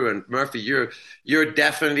come through. And Murphy, you're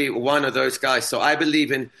definitely one of those guys. So I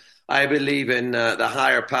believe in the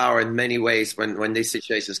higher power in many ways when these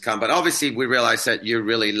situations come. But obviously, we realize that you're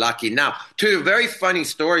really lucky. Now, to a very funny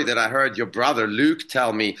story that I heard your brother Luke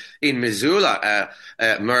tell me in Missoula,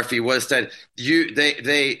 Murphy, was that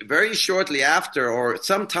they very shortly after or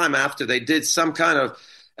sometime after they did some kind of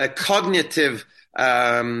a cognitive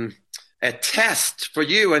a test for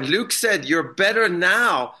you. And Luke said, you're better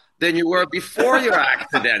now than you were before your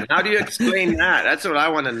accident. How do you explain that? That's what I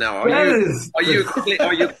want to know. Are you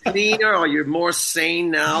cleaner? Are you more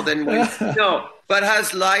sane now than when? No, but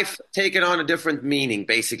has life taken on a different meaning?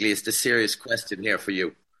 Basically, is the serious question here for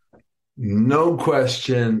you. No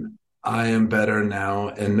question, I am better now,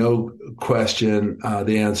 and no question,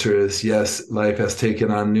 the answer is yes. Life has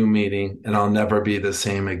taken on new meaning, and I'll never be the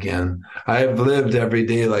same again. I have lived every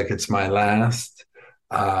day like it's my last.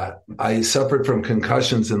 I suffered from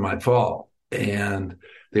concussions in my fall, and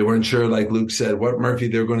they weren't sure, like Luke said, what Murphy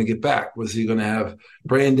they were going to get back. Was he going to have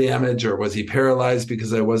brain damage, or was he paralyzed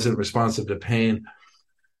because I wasn't responsive to pain?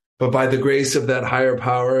 But by the grace of that higher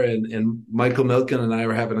power, and Michael Milken and I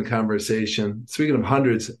were having a conversation, speaking of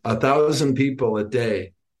hundreds, 1,000 people a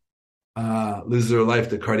day lose their life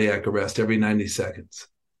to cardiac arrest every 90 seconds.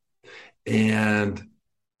 And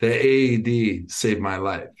the AED saved my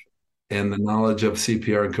life. And the knowledge of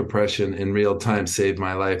CPR and compression in real time saved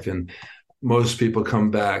my life. And most people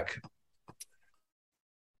come back.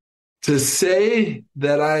 To say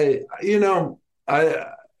that I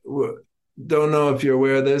don't know if you're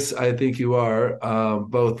aware of this. I think you are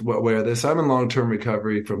both aware of this. I'm in long-term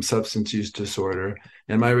recovery from substance use disorder.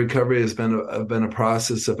 And my recovery has been a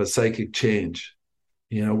process of a psychic change,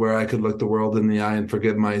 where I could look the world in the eye and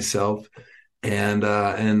forgive myself. And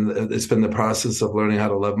it's been the process of learning how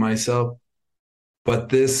to love myself. But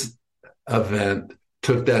this event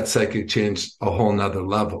took that psychic change a whole nother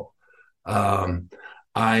level.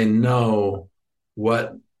 I know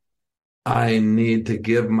what I need to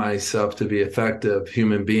give myself to be effective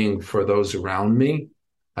human being for those around me.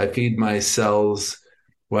 I feed my cells,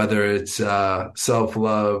 whether it's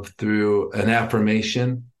self-love through an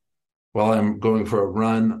affirmation while I'm going for a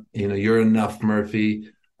run. You're enough,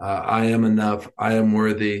 Murphy. I am enough. I am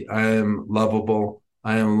worthy. I am lovable.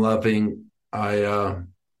 I am loving. I'm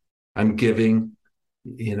giving.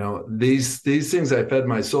 These things I fed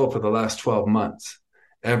my soul for the last 12 months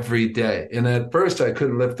every day. And at first I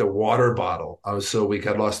couldn't lift a water bottle. I was so weak.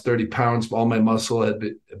 I'd lost 30 pounds. All my muscle had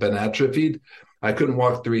been atrophied. I couldn't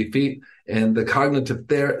walk 3 feet. And the cognitive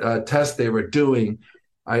test they were doing,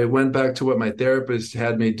 I went back to what my therapist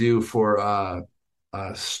had me do for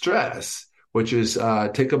stress, which is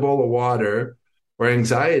take a bowl of water or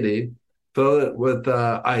anxiety, fill it with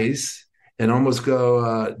ice, and almost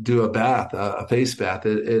go do a bath, a face bath.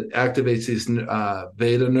 It activates these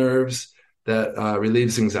vata nerves that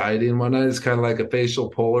relieves anxiety and whatnot. It's kind of like a facial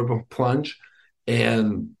polar plunge.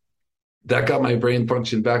 And that got my brain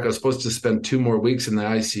function back. I was supposed to spend 2 more weeks in the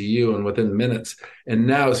ICU, and within minutes. And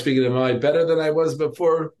now, speaking of my, better than I was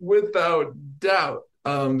before, without doubt,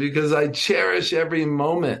 because I cherish every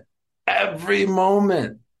moment.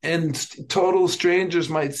 And total strangers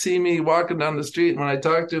might see me walking down the street, and when I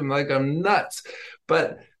talk to them, like I'm nuts.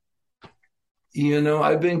 But,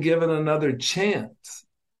 I've been given another chance.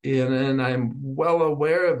 And I'm well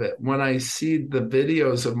aware of it. When I see the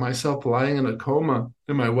videos of myself lying in a coma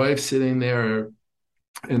and my wife sitting there,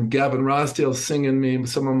 and Gavin Rossdale singing me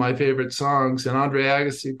some of my favorite songs, and Andre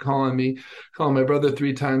Agassi calling my brother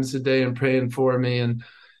 3 times a day and praying for me,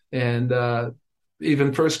 and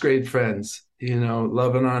even first grade friends,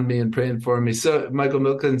 loving on me and praying for me. So Michael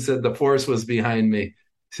Milken said the Force was behind me. He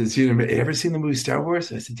says, you ever seen the movie Star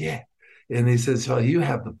Wars? I said, yeah. And he says, well, you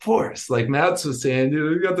have the Force. Like Mats was saying,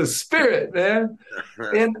 you got the Spirit, man.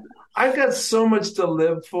 And I've got so much to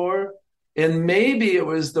live for. And maybe it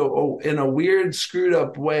was in a weird, screwed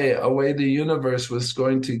up way, a way the universe was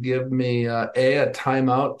going to give me a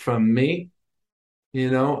timeout from me.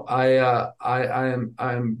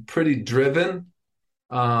 I'm pretty driven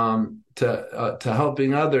to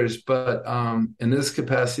helping others, but in this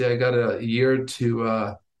capacity, I got a year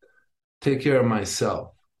to take care of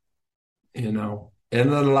myself. And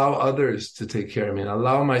allow others to take care of me, and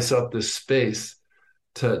allow myself the space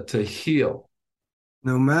to heal.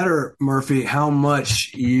 No matter, Murphy, how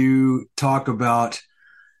much you talk about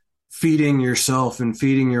feeding yourself and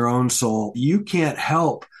feeding your own soul, you can't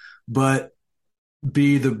help but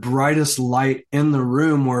be the brightest light in the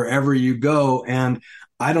room wherever you go. And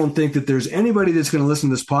I don't think that there's anybody that's going to listen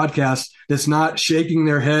to this podcast that's not shaking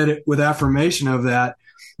their head with affirmation of that.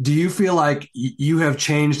 Do you feel like you have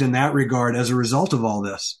changed in that regard as a result of all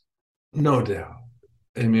this? No doubt.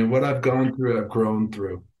 I mean, what I've gone through, I've grown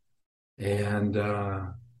through. And,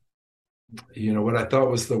 what I thought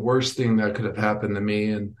was the worst thing that could have happened to me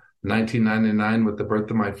in 1999 with the birth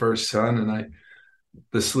of my first son. And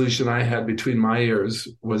the solution I had between my ears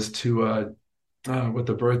was to, with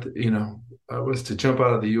the birth, was to jump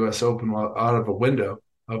out of the U.S. Open, out of a window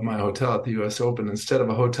of my hotel at the U.S. Open. Instead of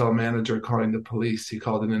a hotel manager calling the police, he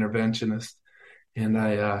called an interventionist, and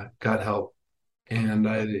I got help. And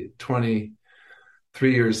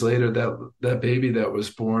 23 years later, that baby that was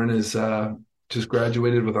born is just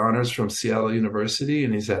graduated with honors from Seattle University,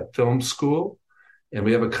 and he's at film school. And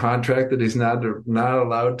we have a contract that he's not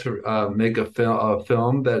allowed to make a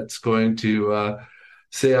film that's going to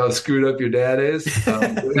say how screwed up your dad is.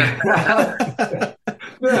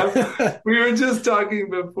 We were just talking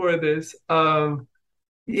before this.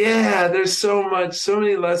 There's so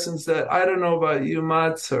many lessons that I don't know about you,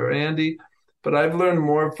 Mats or Andy, but I've learned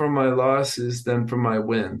more from my losses than from my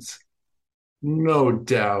wins. No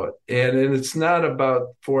doubt. And it's not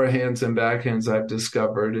about forehands and backhands, I've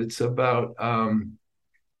discovered. It's about,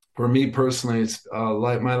 for me personally, it's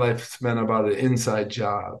my life's been about an inside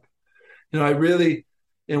job.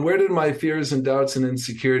 And where did my fears and doubts and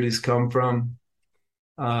insecurities come from?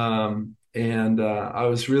 I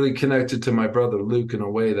was really connected to my brother Luke in a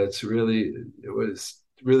way it was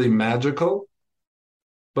really magical,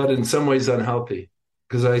 but in some ways unhealthy,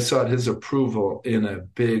 because I sought his approval in a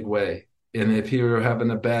big way. And if he were having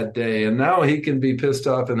a bad day, and now he can be pissed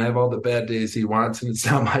off and have all the bad days he wants, and it's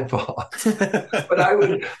not my fault. But I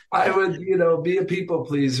would, be a people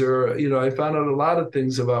pleaser. I found out a lot of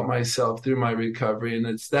things about myself through my recovery, and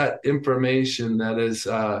it's that information that has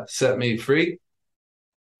set me free,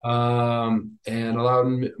 and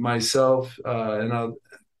allowed myself to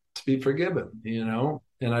be forgiven. And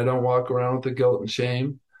I don't walk around with the guilt and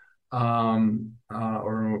shame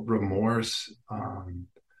or remorse.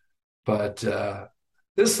 But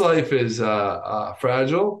this life is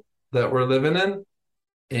fragile that we're living in.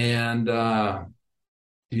 And,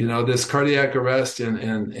 this cardiac arrest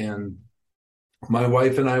and my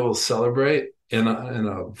wife and I will celebrate in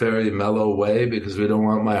a very mellow way, because we don't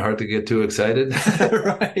want my heart to get too excited.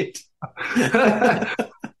 Right.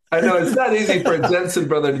 I know it's not easy for a Jensen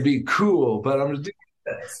brother to be cool, but I'm doing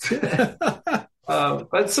this.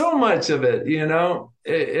 But so much of it,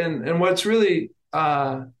 and what's really,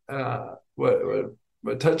 what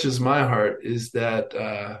touches my heart is that,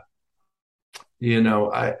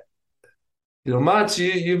 Mats,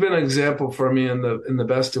 you've been an example for me in the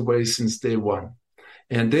best of ways since day one.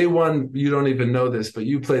 And day one, you don't even know this, but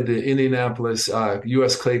you played the Indianapolis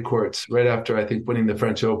U.S. clay courts right after, I think, winning the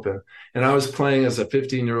French Open. And I was playing as a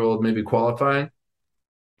 15-year-old, maybe qualifying,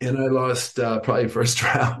 and I lost probably first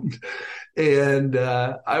round. And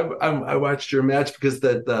I watched your match because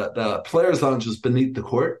the players' lounge was beneath the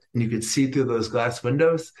court, and you could see through those glass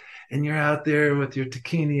windows. And you're out there with your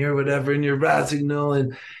Tacchini or whatever, and your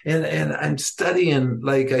Rosignol, and I'm studying,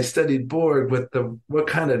 like I studied Borg with what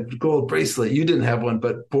kind of gold bracelet. You didn't have one,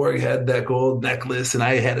 but Borg had that gold necklace, and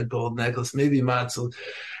I had a gold necklace, maybe Matzel.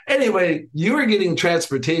 Anyway, you were getting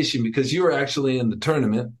transportation because you were actually in the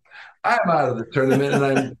tournament. I'm out of the tournament, and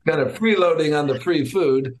I'm kind of freeloading on the free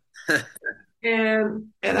food. And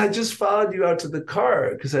I just followed you out to the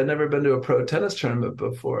car because I'd never been to a pro tennis tournament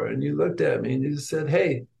before. And you looked at me and you said,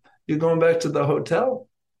 "Hey, you going back to the hotel?"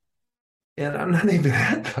 And I'm not even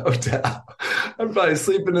at the hotel. I'm probably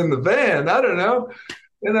sleeping in the van. I don't know.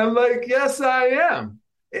 And I'm like, "Yes, I am."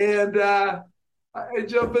 And I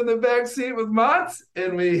jump in the back seat with Mats,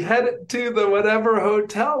 and we head to the whatever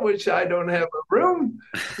hotel, which I don't have a room.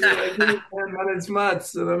 And it's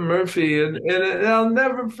Mats, and I'm Murphy, and I'll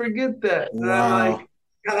never forget that. And wow. I'm like,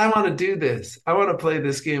 God, I want to do this. I want to play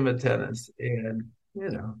this game of tennis, and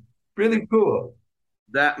really cool.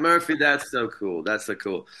 Murphy, that's so cool. That's so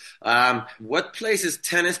cool. What place is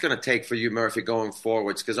tennis going to take for you, Murphy, going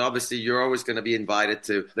forwards? Because obviously you're always going to be invited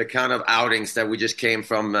to the kind of outings that we just came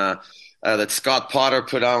from. That Scott Potter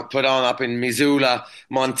put on up in Missoula,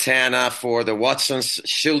 Montana, for the Watson's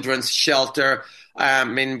Children's Shelter. I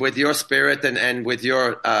mean, with your spirit and with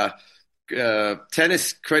your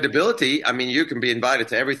tennis credibility, I mean, you can be invited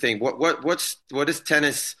to everything. What does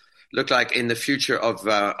tennis look like in the future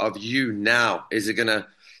of you now? Is it going to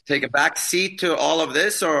take a back seat to all of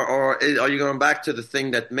this, or are you going back to the thing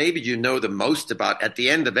that maybe you know the most about at the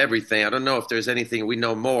end of everything? I don't know if there's anything we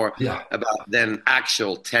know more about than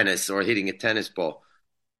actual tennis or hitting a tennis ball.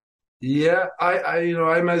 Yeah,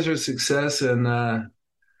 I measure success, and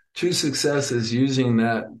true success is using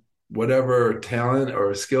that whatever talent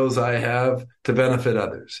or skills I have to benefit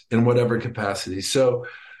others in whatever capacity. So,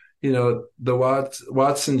 the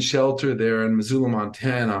Watson Shelter there in Missoula,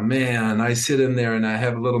 Montana, man, I sit in there and I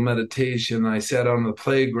have a little meditation. I sat on the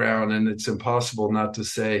playground, and it's impossible not to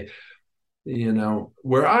say,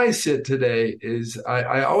 where I sit today is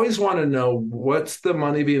I always want to know what's the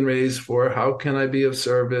money being raised for? How can I be of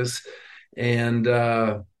service? And,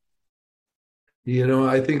 I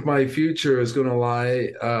think my future is going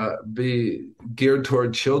to be geared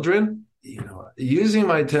toward children. Using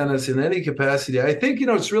my tennis in any capacity. I think,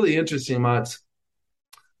 it's really interesting, Mats.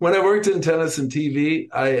 when I worked in tennis and TV,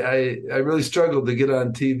 I really struggled to get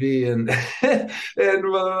on TV and and blah,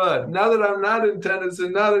 blah, blah. Now that I'm not in tennis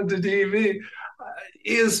and not into TV,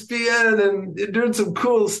 ESPN and doing some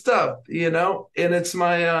cool stuff, you know, and it's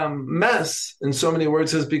my mess in so many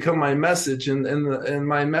words has become my message, and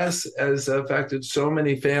my mess has affected so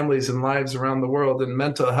many families and lives around the world, and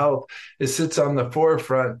mental health, it sits on the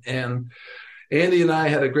forefront. And Andy and I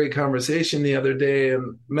had a great conversation the other day,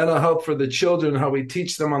 and mental health for the children, how we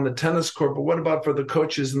teach them on the tennis court, but what about for the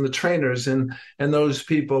coaches and the trainers and those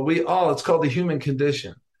people? It's called the human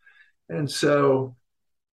condition. And so,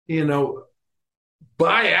 you know,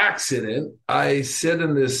 by accident, I sit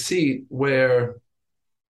in this seat where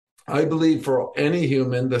I believe for any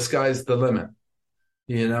human, the sky's the limit,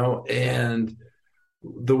 you know, and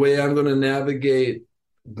the way I'm going to navigate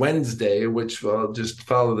Wednesday, which I'll just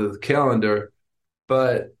follow the calendar.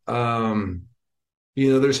 But,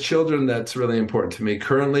 you know, there's children that's really important to me.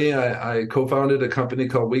 Currently, I co-founded a company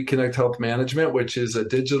called We Connect Health Management, which is a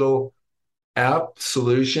digital app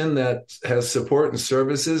solution that has support and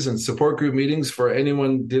services and support group meetings for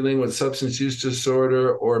anyone dealing with substance use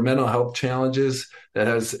disorder or mental health challenges, that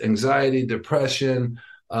has anxiety, depression.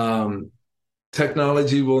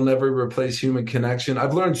 Technology will never replace human connection.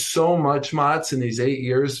 I've learned so much, Mats, in these 8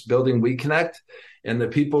 years building We Connect, and the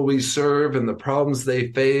people we serve and the problems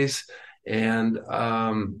they face. And,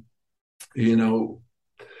 you know,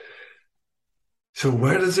 so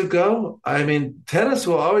where does it go? I mean, tennis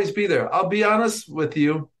will always be there. I'll be honest with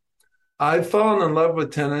you. I've fallen in love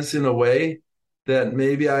with tennis in a way that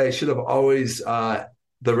maybe I should have always, the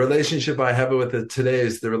relationship I have with it today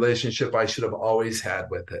is the relationship I should have always had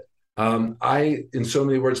with it. I, in so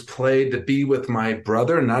many words, played to be with my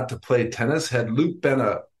brother, not to play tennis. Had Luke been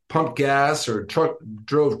a pump gas or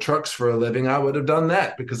drove trucks for a living, I would have done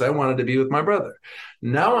that because I wanted to be with my brother.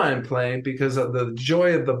 Now I'm playing because of the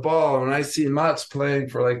joy of the ball. When I see Mats playing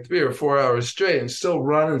for like 3 or 4 hours straight and still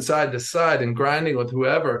running side to side and grinding with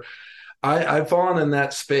whoever, I've fallen in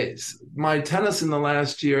that space. My tennis in the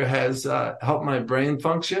last year has helped my brain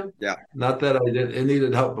function. Yeah. Not that it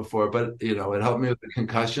needed help before, but, you know, it helped me with the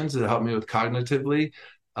concussions. It helped me with cognitively.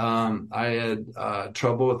 I had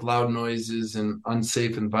trouble with loud noises and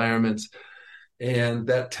unsafe environments, and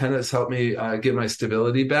that tennis helped me get my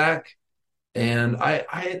stability back. And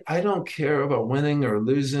I don't care about winning or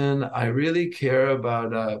losing. I really care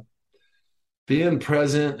about being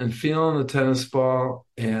present and feeling the tennis ball.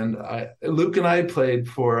 And Luke and I played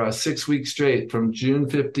for 6 weeks straight, from June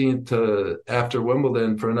 15th to after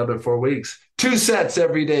Wimbledon for another 4 weeks. 2 sets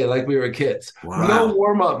every day like we were kids. Wow. No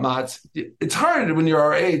warm-up, Mats. It's hard when you're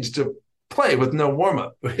our age to play with no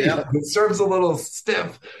warm-up. Yeah. It serves a little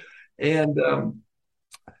stiff. And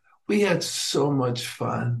we had so much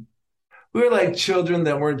fun. We were like children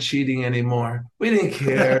that weren't cheating anymore. We didn't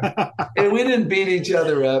care. And we didn't beat each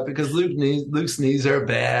other up because Luke's knees are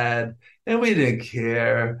bad. And we didn't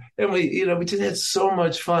care. And we just had so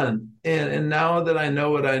much fun. And now that I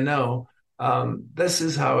know what I know, this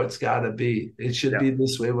is how it's got to be. It should be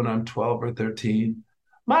this way when I'm 12 or 13.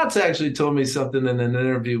 Mats actually told me something in an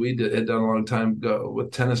interview we had done a long time ago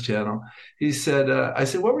with Tennis Channel. He said, I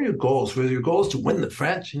said, what were your goals? Were your goals to win the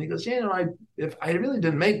French? And he goes, if I really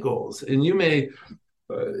didn't make goals, and you may,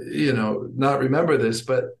 not remember this,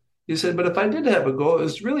 but he said, but if I did have a goal, it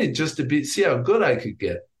was really just to see how good I could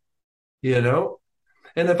get, you know?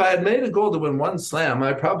 And if I had made a goal to win one slam,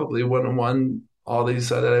 I probably wouldn't have won all these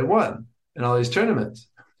that I won in all these tournaments.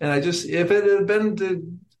 And if it had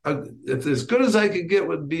been if as good as I could get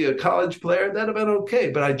would be a college player, that'd have been okay.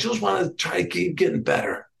 But I just want to try to keep getting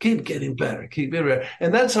better, keep getting better.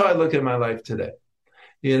 And that's how I look at my life today.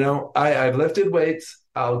 You know, I've lifted weights.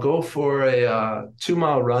 I'll go for a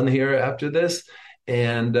 2-mile run here after this,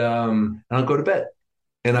 and I'll go to bed.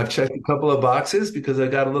 And I've checked a couple of boxes because I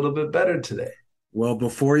got a little bit better today. Well,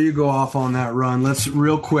 before you go off on that run, let's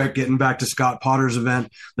real quick, getting back to Scott Potter's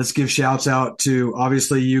event, let's give shouts out to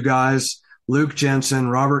obviously you guys, Luke Jensen,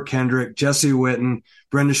 Robert Kendrick, Jesse Witten,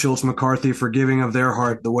 Brenda Schultz McCarthy, for giving of their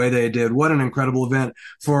heart the way they did. What an incredible event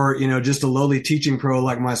for, just a lowly teaching pro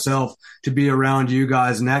like myself to be around you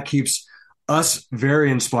guys. And that keeps us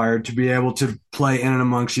very inspired to be able to play in and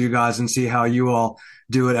amongst you guys and see how you all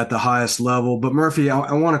do it at the highest level. But Murphy,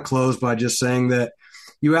 I want to close by just saying that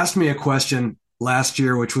you asked me a question last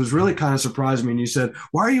year, which was really kind of surprised me. And you said,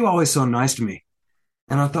 why are you always so nice to me?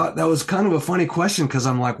 And I thought that was kind of a funny question because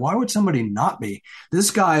I'm like, why would somebody not be?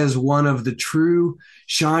 This guy is one of the true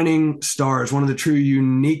shining stars, one of the true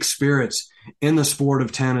unique spirits in the sport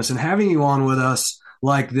of tennis. And having you on with us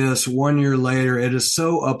like this 1 year later, it is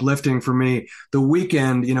so uplifting for me. The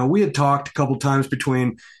weekend, we had talked a couple times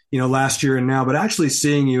between last year and now, but actually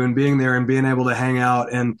seeing you and being there and being able to hang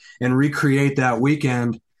out and recreate that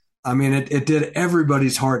weekend, I mean, it did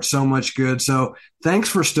everybody's heart so much good. So thanks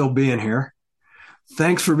for still being here.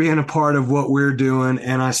 Thanks for being a part of what we're doing.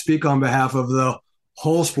 And I speak on behalf of the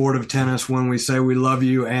whole sport of tennis when we say we love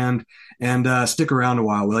you and stick around a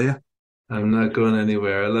while, will you? I'm not going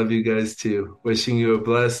anywhere. I love you guys too. Wishing you a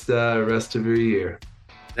blessed rest of your year.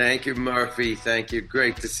 Thank you, Murphy. Thank you.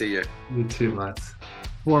 Great to see you. You too, Mats.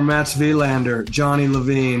 For Mats Wilander, Johnny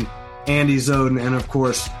Levine, Andy Zoden, and of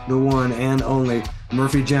course, the one and only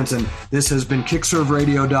Murphy Jensen, this has been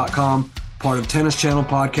KickServeRadio.com, part of Tennis Channel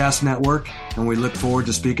Podcast Network, and we look forward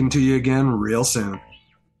to speaking to you again real soon.